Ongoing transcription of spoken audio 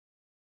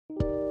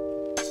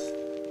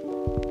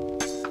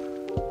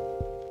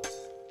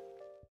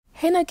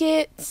Hey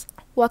Nuggets!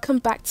 Welcome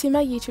back to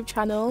my YouTube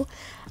channel,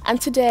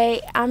 and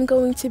today I'm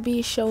going to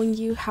be showing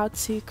you how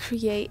to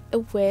create a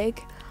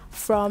wig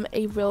from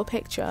a real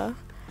picture,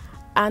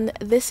 and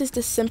this is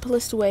the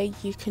simplest way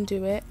you can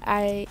do it.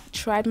 I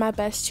tried my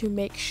best to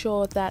make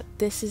sure that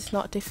this is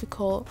not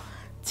difficult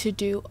to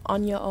do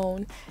on your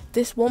own.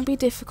 This won't be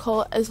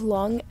difficult as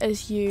long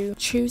as you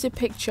choose a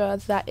picture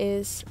that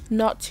is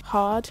not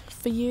hard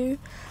for you.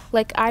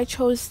 Like I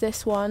chose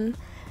this one.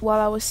 While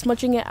I was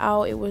smudging it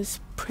out, it was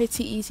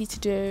pretty easy to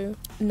do,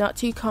 not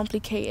too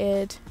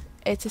complicated.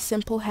 It's a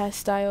simple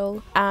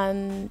hairstyle,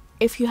 and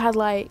if you had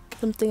like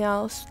something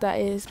else that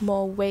is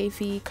more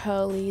wavy,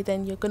 curly,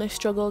 then you're gonna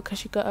struggle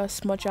because you gotta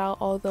smudge out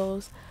all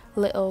those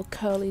little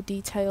curly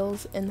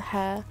details in the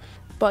hair.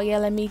 But yeah,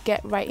 let me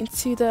get right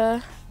into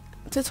the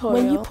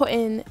tutorial. When you put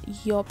in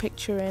your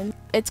picture in,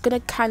 it's gonna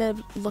kind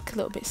of look a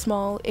little bit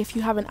small if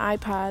you have an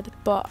iPad,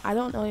 but I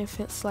don't know if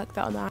it's like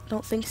that or not. I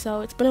don't think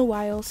so. It's been a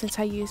while since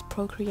I used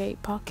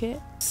Procreate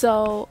Pocket,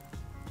 so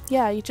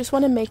yeah, you just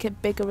want to make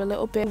it bigger a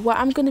little bit. What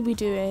I'm going to be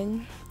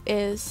doing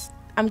is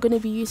I'm going to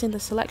be using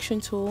the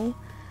selection tool,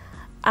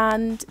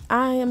 and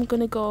I am going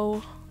to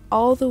go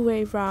all the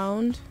way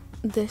around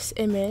this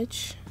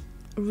image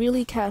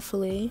really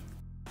carefully.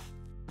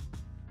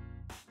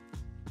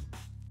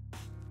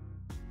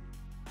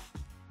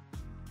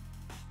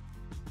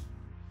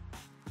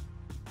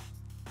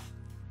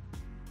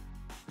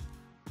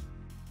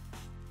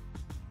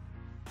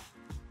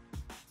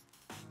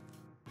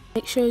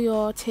 Make sure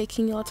you're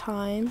taking your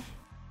time.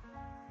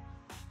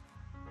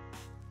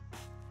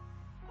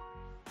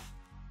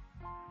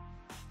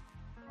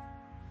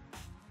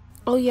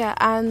 Oh yeah,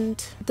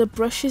 and the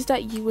brushes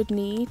that you would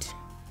need,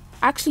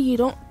 actually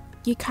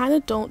you kind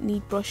of don't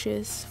need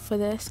brushes for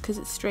this because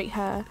it's straight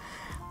hair.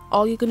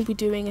 All you're going to be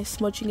doing is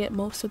smudging it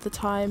most of the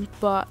time,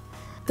 but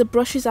the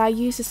brushes I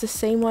use is the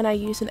same one I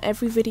use in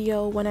every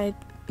video when I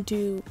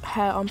do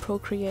hair on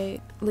Procreate,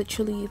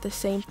 literally the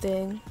same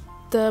thing.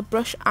 The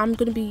brush I'm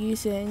going to be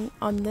using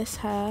on this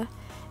hair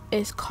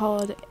is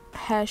called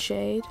Hair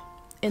Shade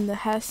in the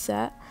hair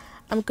set.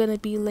 I'm going to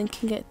be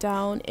linking it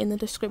down in the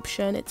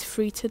description. It's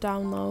free to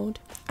download.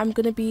 I'm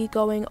going to be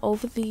going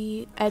over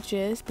the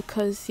edges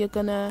because you're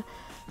going to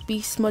be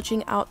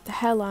smudging out the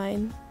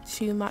hairline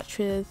to match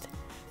with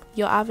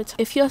your avatar.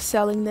 If you're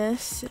selling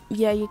this,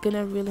 yeah, you're going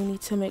to really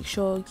need to make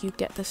sure you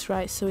get this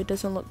right so it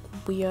doesn't look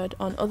weird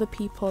on other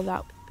people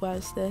that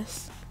wears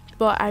this.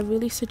 But I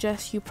really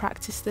suggest you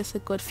practice this a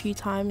good few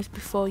times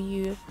before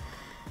you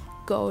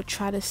go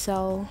try to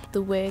sell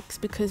the wigs,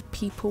 because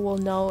people will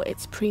know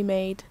it's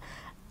pre-made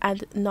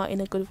and not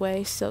in a good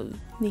way, so you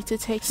need to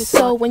take your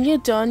time. So when you're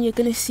done, you're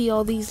going to see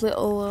all these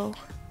little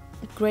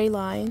grey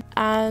lines,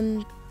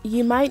 and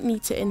you might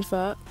need to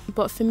invert,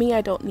 but for me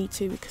I don't need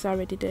to because I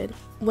already did.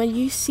 When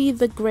you see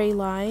the grey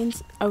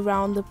lines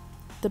around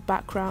the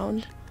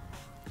background,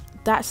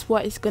 that's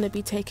what is going to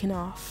be taken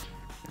off.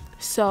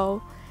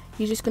 So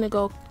you're just going to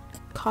go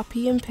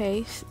copy and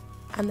paste,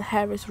 and the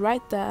hair is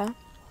right there.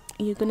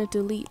 You're going to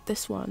delete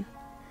this one,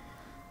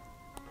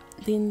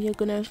 then you're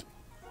going to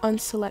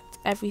unselect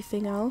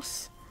everything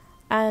else,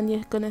 and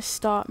you're going to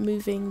start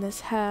moving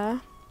this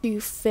hair to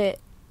fit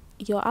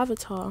your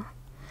avatar.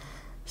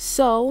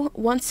 So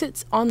once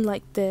it's on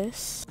like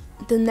this,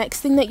 the next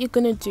thing that you're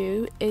going to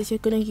do is you're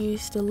going to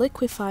use the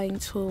liquefying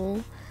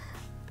tool,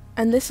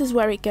 and this is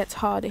where it gets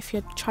hard if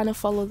you're trying to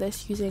follow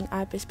this using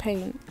Ibis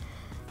Paint.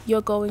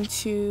 You're going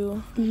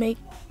to make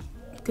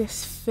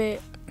this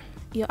fit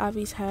your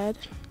Avi's head.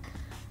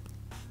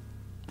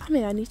 I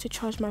mean, I need to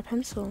charge my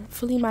pencil.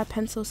 Hopefully my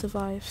pencil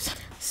survives.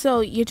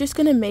 So you're just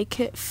going to make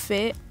it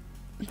fit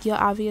your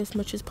Avi as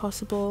much as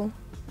possible.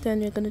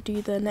 Then you're going to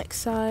do the next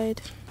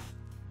side,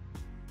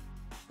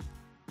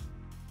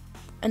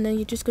 and then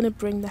you're just going to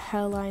bring the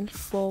hairline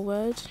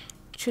forward.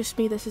 Trust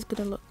me, this is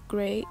going to look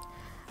great.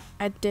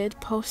 I did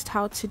post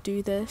how to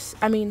do this.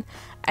 I mean,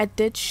 I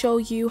did show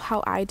you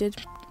how I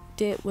did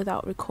it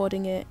without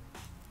recording it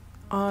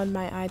on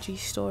my IG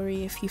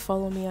story if you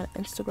follow me on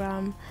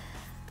Instagram.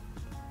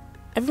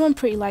 Everyone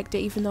pretty liked it,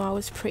 even though I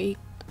was pretty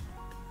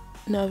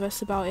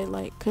nervous about it,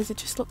 like, because it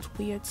just looked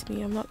weird to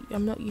me.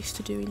 I'm not used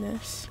to doing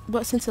this,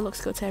 but since it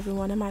looks good to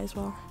everyone, I might as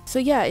well. So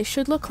yeah, it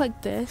should look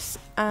like this.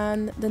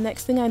 And the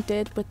next thing I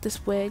did with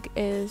this wig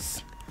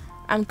is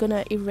I'm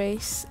gonna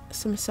erase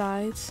some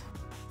sides.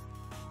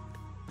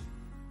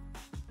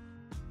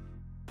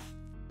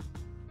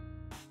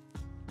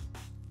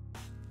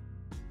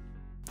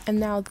 And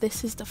now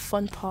this is the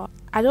fun part.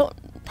 I don't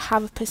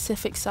have a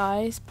specific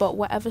size, but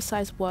whatever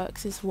size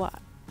works is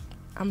what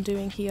I'm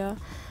doing here.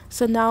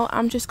 So now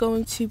I'm just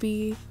going to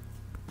be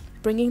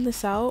bringing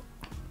this out,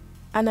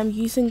 and I'm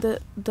using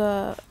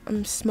the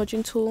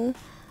smudging tool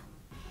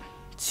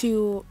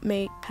to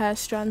make hair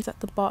strands at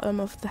the bottom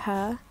of the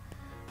hair,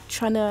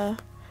 trying to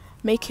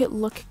make it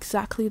look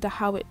exactly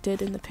how it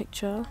did in the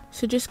picture.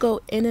 So just go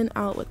in and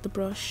out with the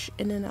brush,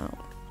 in and out.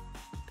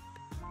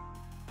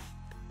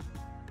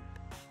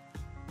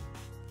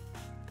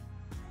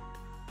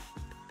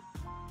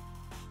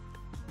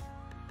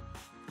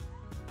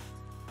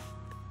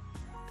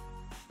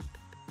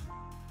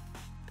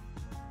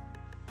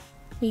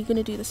 You're going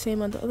to do the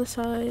same on the other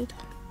side.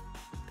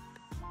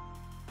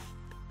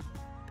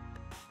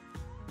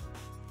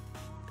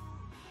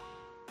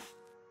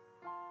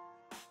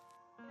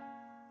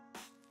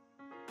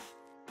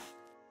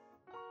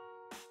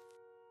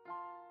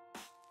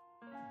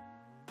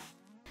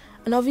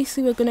 And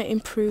obviously we're going to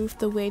improve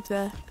the way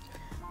the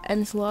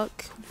ends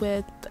look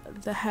with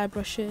the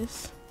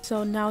hairbrushes.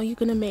 So now you're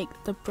going to make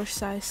the brush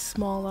size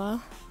smaller,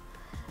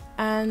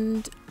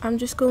 and I'm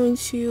just going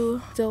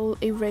to still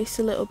erase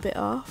a little bit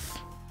off.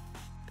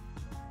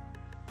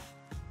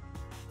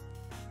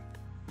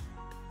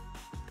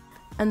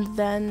 And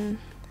then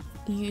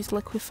use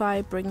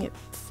liquify, bring it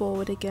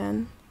forward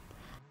again.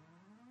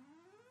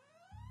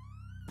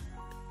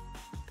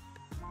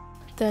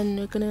 Then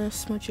we're going to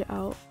smudge it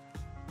out.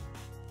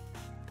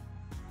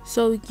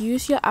 So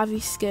use your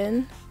Avi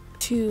skin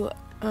to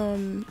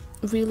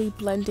really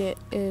blend it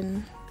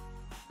in.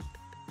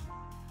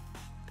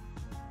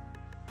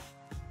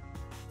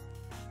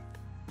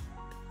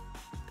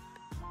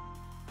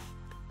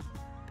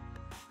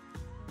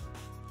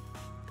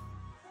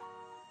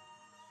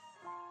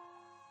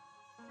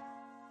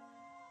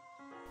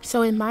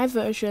 So in my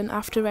version,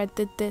 after I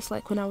did this,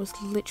 like when I was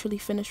literally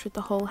finished with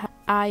the whole hair,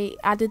 I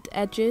added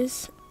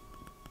edges,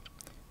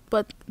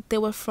 but they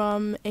were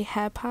from a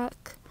hair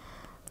pack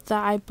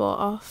that I bought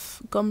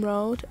off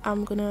Gumroad.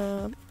 I'm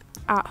gonna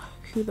add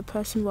who the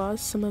person was,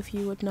 some of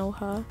you would know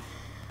her.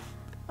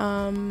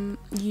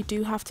 You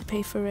do have to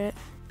pay for it.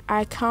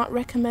 I can't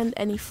recommend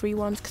any free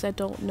ones because I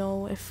don't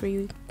know a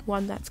free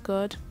one that's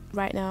good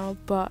right now,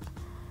 but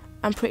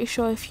I'm pretty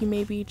sure if you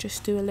maybe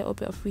just do a little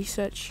bit of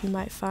research, you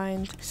might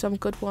find some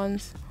good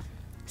ones.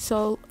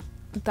 So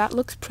that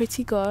looks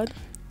pretty good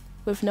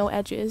with no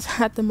edges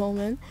at the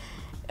moment.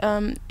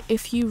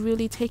 If you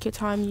really take your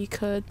time, you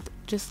could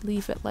just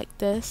leave it like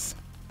this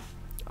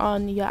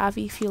on your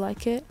Avi if you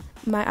like it.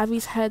 My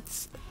Avi's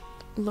heads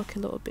look a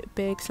little bit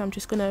big, so I'm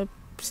just gonna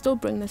still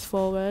bring this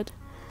forward,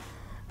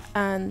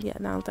 and yeah,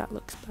 now that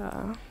looks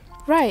better.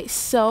 Right,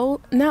 so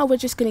now we're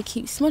just gonna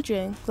keep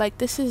smudging. Like,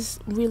 this is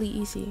really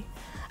easy.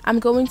 I'm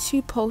going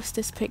to post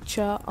this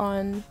picture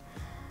on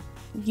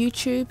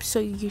YouTube, so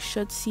you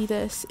should see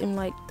this in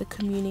like the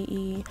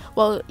community.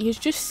 Well, you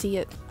just see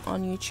it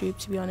on YouTube,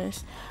 to be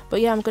honest, but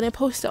yeah, I'm gonna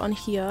post it on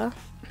here.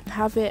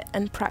 Have it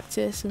and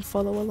practice and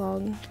follow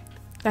along.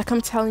 Like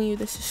I'm telling you,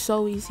 this is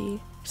so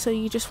easy. So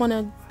you just want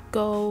to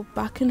go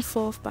back and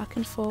forth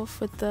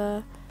with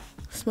the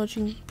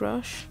smudging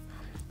brush.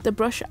 The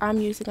brush I'm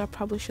using, I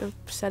probably should have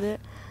said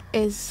it,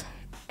 is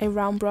a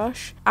round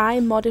brush. I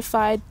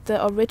modified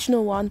the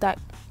original one that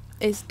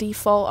is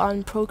default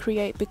on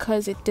Procreate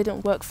because it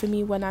didn't work for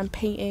me when I'm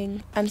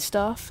painting and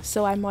stuff,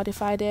 so I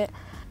modified it.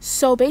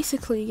 So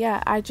basically,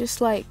 yeah, I just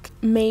like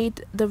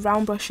made the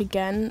round brush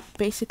again.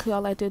 Basically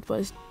all I did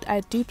was I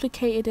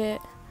duplicated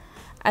it,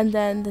 and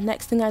then the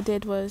next thing I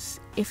did was,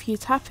 if you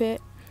tap it,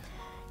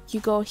 you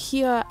go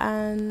here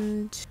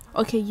and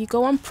okay, you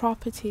go on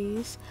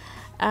properties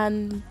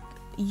and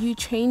you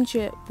change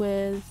it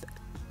with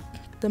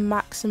the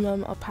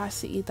maximum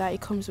opacity that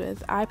it comes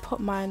with. I put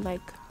mine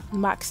like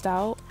maxed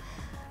out,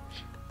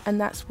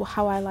 and that's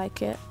how I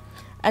like it.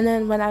 And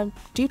then when I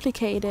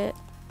duplicated it,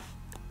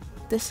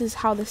 this is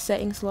how the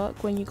settings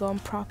look when you go on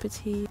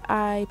property.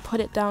 I put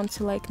it down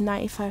to like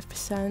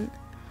 95%,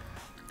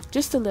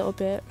 just a little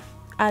bit,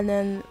 and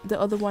then the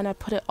other one I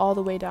put it all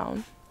the way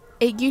down.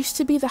 It used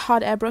to be the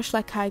hard airbrush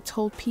like I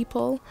told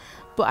people,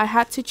 but I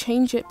had to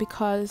change it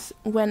because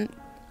when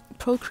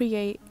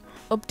Procreate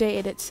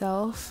updated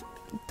itself,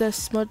 the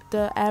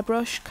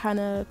airbrush kind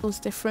of was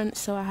different,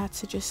 so I had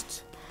to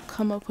just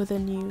come up with a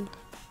new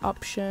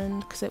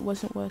option because it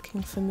wasn't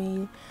working for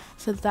me.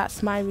 So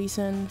that's my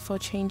reason for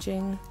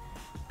changing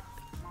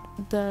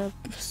the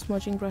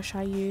smudging brush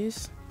I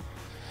use.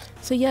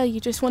 So yeah, you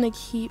just want to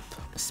keep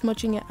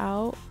smudging it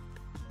out,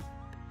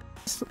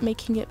 just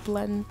making it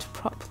blend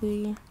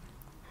properly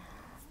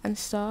and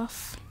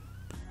stuff.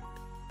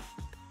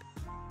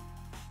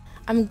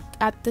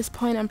 At this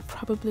point I'm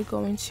probably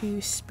going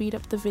to speed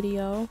up the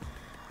video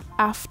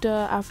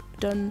after I've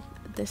done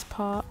this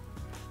part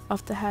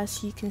of the hair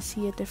so you can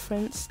see a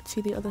difference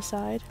to the other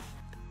side.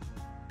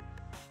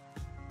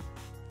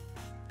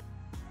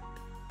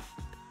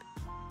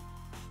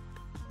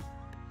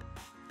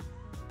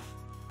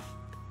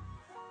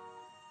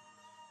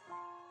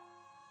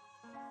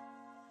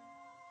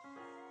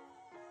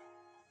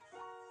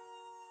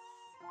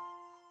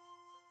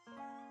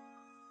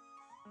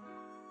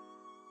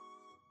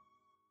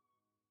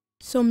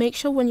 So make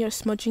sure when you're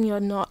smudging you're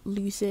not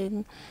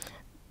losing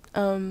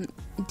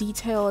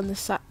detail in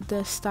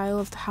the style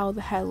of how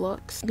the hair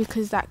looks,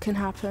 because that can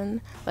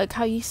happen. Like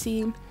how you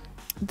see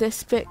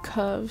this bit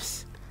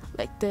curves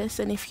like this,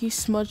 and if you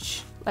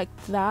smudge like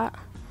that,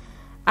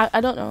 I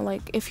don't know,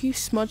 like if you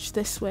smudge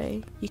this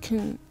way, you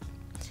can,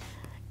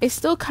 it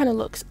still kind of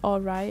looks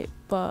alright,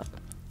 but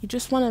you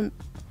just want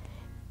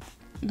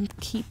to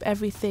keep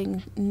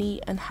everything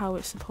neat and how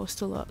it's supposed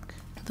to look,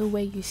 the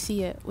way you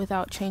see it,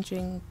 without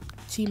changing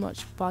too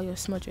much while you're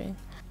smudging.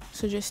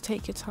 So just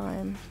take your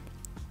time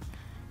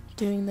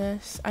doing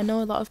this. I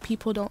know a lot of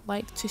people don't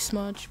like to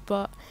smudge,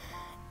 but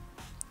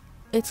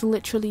it's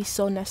literally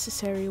so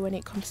necessary when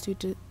it comes to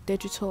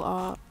digital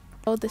art.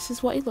 Oh, this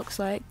is what it looks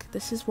like.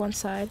 This is one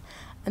side,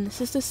 and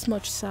this is the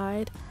smudge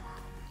side.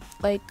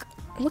 Like,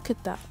 look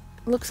at that.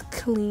 It looks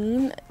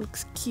clean, it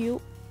looks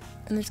cute,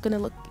 and it's gonna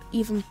look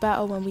even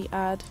better when we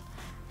add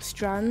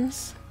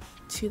strands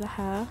to the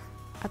hair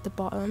at the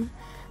bottom,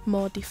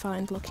 more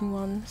defined looking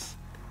ones.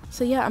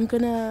 So yeah, I'm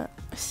gonna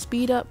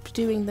speed up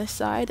doing this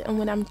side, and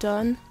when I'm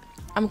done,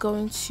 I'm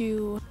going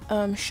to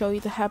show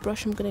you the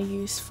hairbrush I'm gonna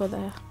use for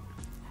the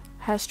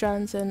hair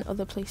strands and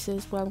other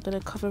places where I'm gonna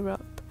cover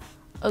up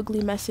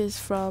ugly messes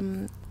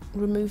from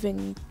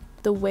removing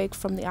the wig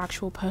from the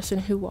actual person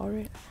who wore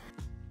it.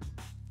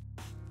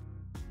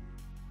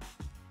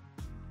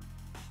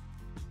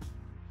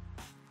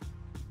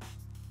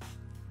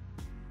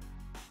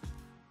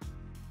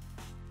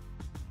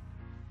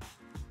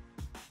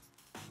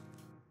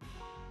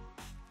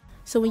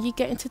 So when you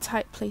get into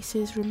tight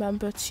places,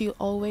 remember to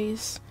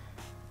always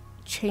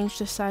change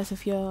the size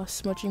of your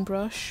smudging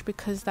brush,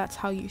 because that's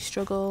how you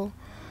struggle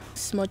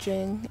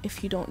smudging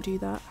if you don't do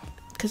that.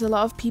 Because a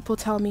lot of people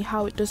tell me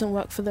how it doesn't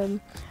work for them,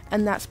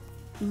 and that's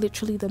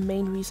literally the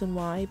main reason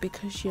why,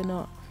 because you're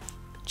not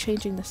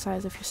changing the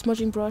size of your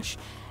smudging brush.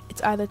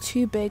 It's either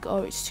too big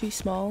or it's too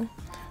small,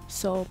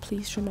 so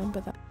please remember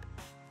that.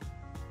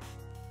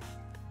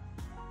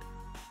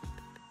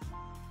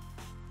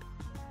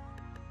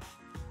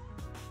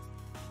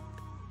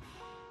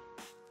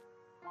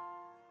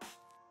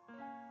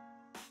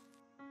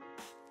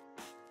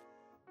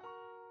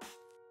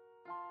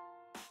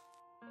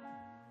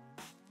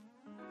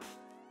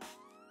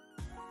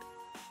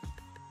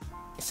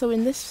 So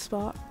in this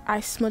spot, I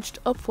smudged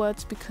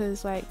upwards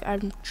because like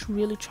I'm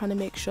really trying to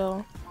make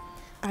sure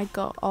I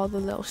got all the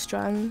little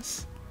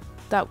strands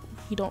that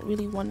you don't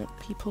really want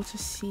people to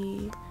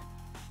see.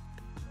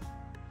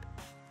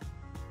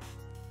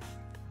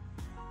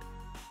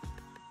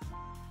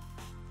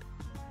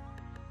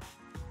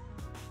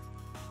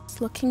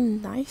 It's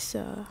looking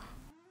nicer.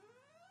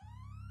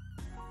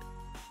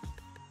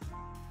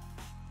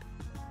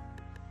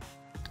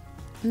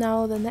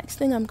 Now the next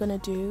thing I'm gonna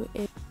do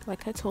is,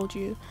 like I told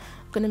you,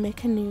 I'm gonna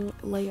make a new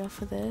layer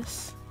for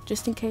this,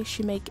 just in case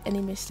you make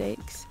any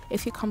mistakes.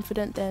 If you're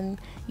confident, then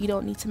you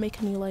don't need to make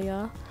a new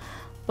layer.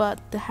 But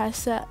the hair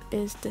set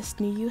is this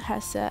new hair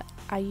set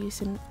I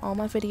use in all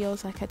my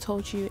videos, like I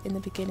told you in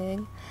the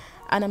beginning,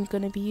 and I'm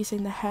gonna be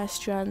using the hair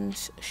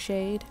strands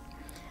shade.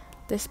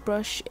 This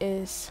brush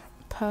is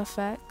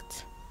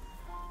perfect.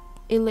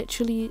 It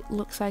literally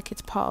looks like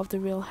it's part of the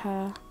real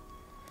hair.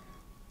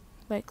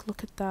 Like,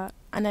 look at that.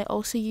 And I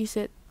also use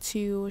it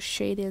to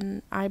shade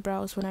in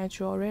eyebrows when I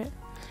draw it.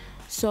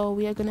 So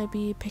we are going to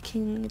be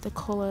picking the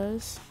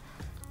colors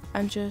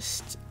and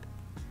just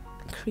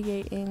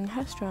creating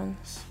hair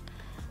strands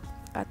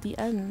at the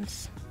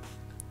ends,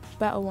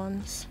 better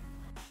ones.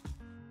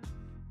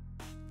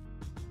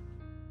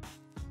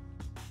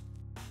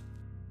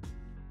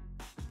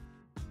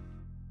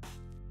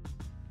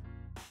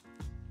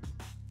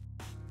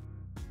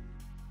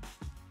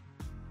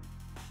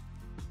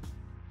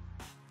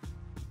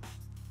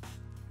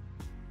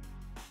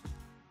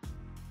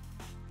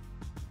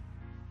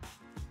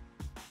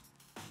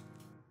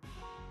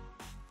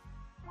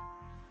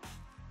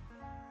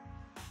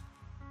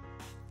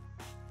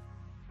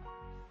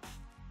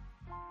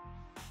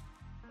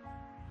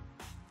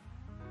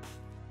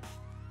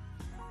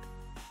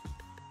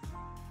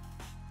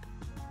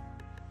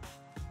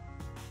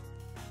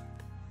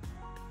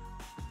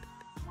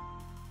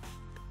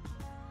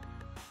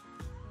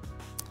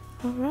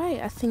 Alright,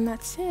 I think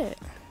that's it.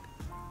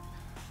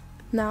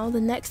 Now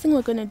the next thing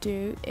we're going to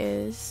do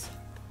is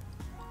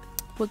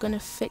we're going to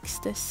fix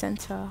the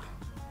center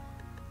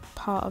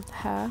part of the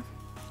hair.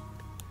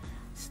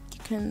 So you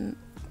can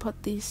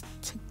put these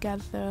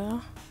together.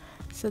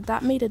 So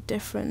that made a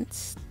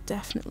difference,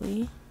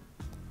 definitely.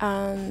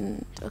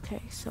 And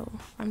okay, so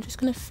I'm just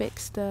going to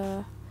fix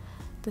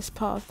this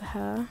part of the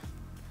hair.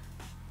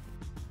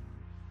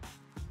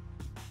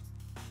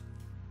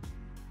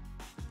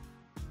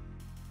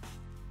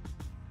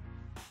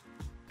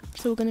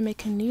 So we're going to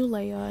make a new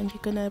layer, and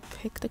you're going to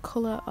pick the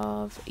color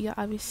of your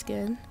Abby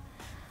skin,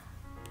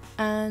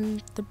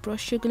 and the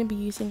brush you're going to be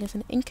using is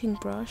an inking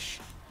brush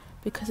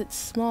because it's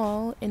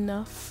small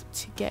enough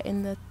to get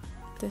in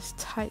this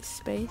tight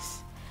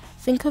space.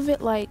 Think of it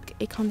like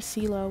a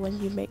concealer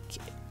when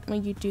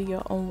you do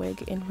your own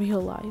wig in real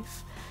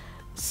life.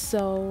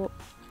 So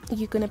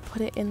you're going to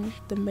put it in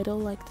the middle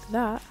like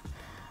that,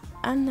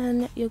 and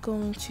then you're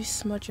going to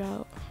smudge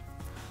out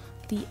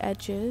the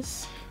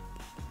edges.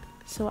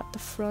 So at the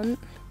front,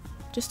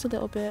 just a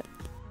little bit.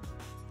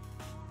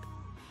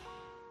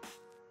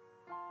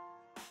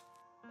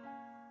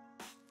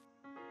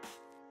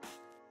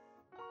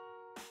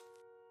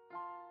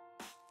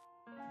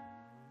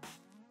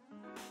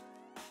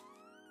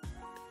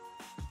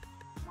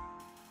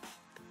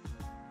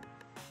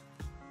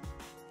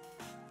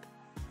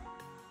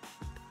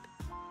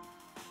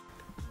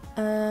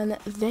 And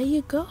there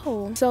you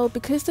go. So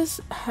because this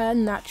hair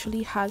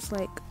naturally has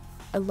like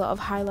a lot of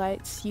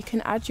highlights. You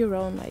can add your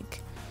own,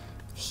 like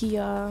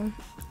here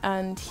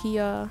and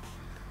here,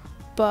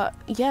 but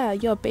yeah,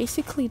 you're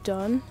basically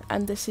done,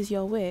 and this is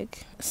your wig.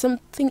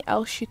 Something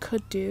else you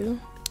could do,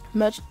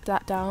 merge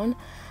that down,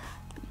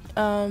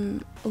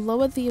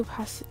 lower the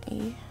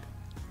opacity,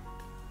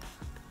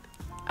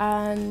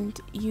 and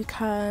you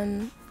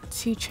can,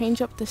 to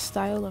change up the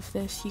style of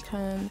this, you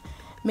can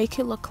make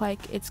it look like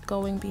it's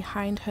going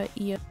behind her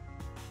ear.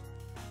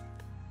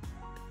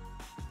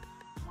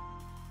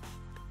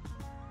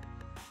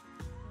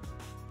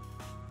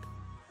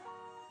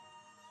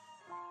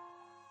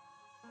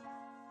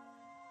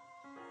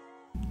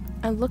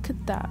 And look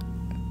at that,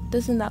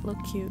 doesn't that look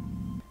cute?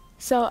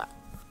 So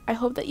I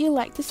hope that you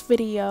like this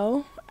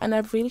video, and I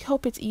really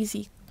hope it's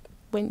easy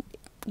when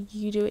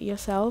you do it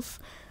yourself.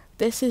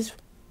 This is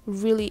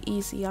really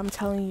easy, I'm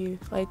telling you.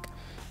 Like,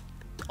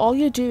 all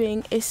you're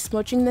doing is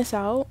smudging this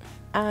out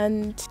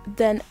and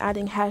then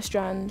adding hair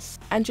strands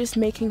and just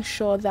making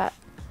sure that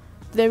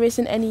there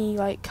isn't any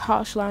like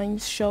harsh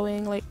lines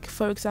showing, like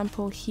for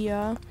example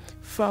here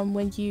from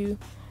when you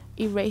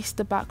erase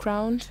the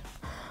background.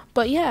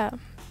 But yeah,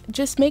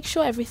 just make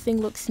sure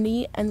everything looks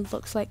neat and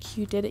looks like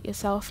you did it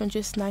yourself and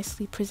just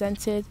nicely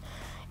presented.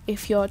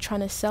 If you're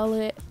trying to sell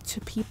it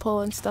to people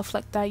and stuff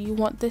like that, you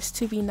want this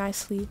to be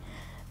nicely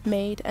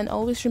made. And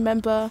always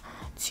remember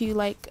to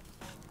like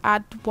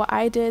add what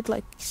I did,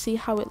 like see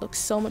how it looks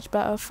so much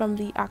better from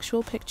the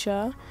actual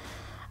picture,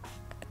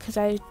 because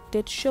I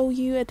did show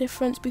you a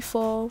difference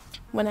before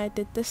when I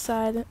did this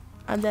side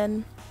and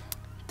then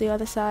the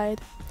other side.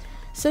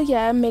 So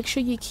yeah, make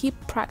sure you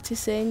keep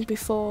practicing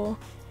before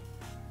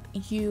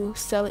you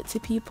sell it to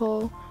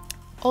people.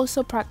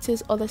 Also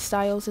practice other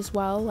styles as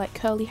well, like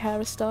curly hair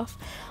and stuff.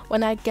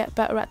 When I get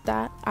better at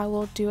that, I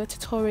will do a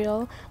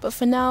tutorial, but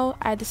for now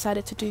I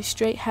decided to do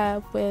straight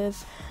hair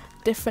with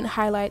different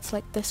highlights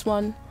like this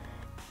one,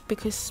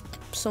 because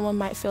someone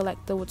might feel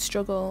like they would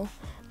struggle.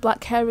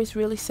 Black hair is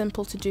really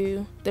simple to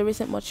do, there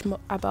isn't much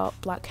about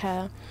black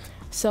hair,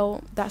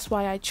 so that's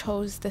why I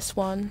chose this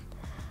one.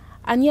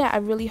 And yeah, I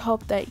really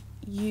hope that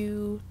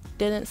you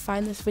didn't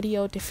find this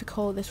video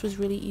difficult. This was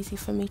really easy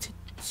for me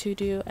to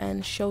do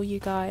and show you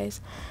guys.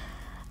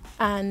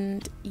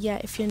 And yeah,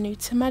 if you're new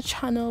to my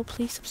channel,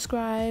 please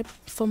subscribe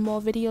for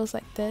more videos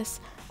like this,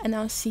 and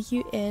I'll see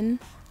you in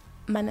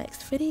my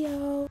next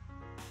video.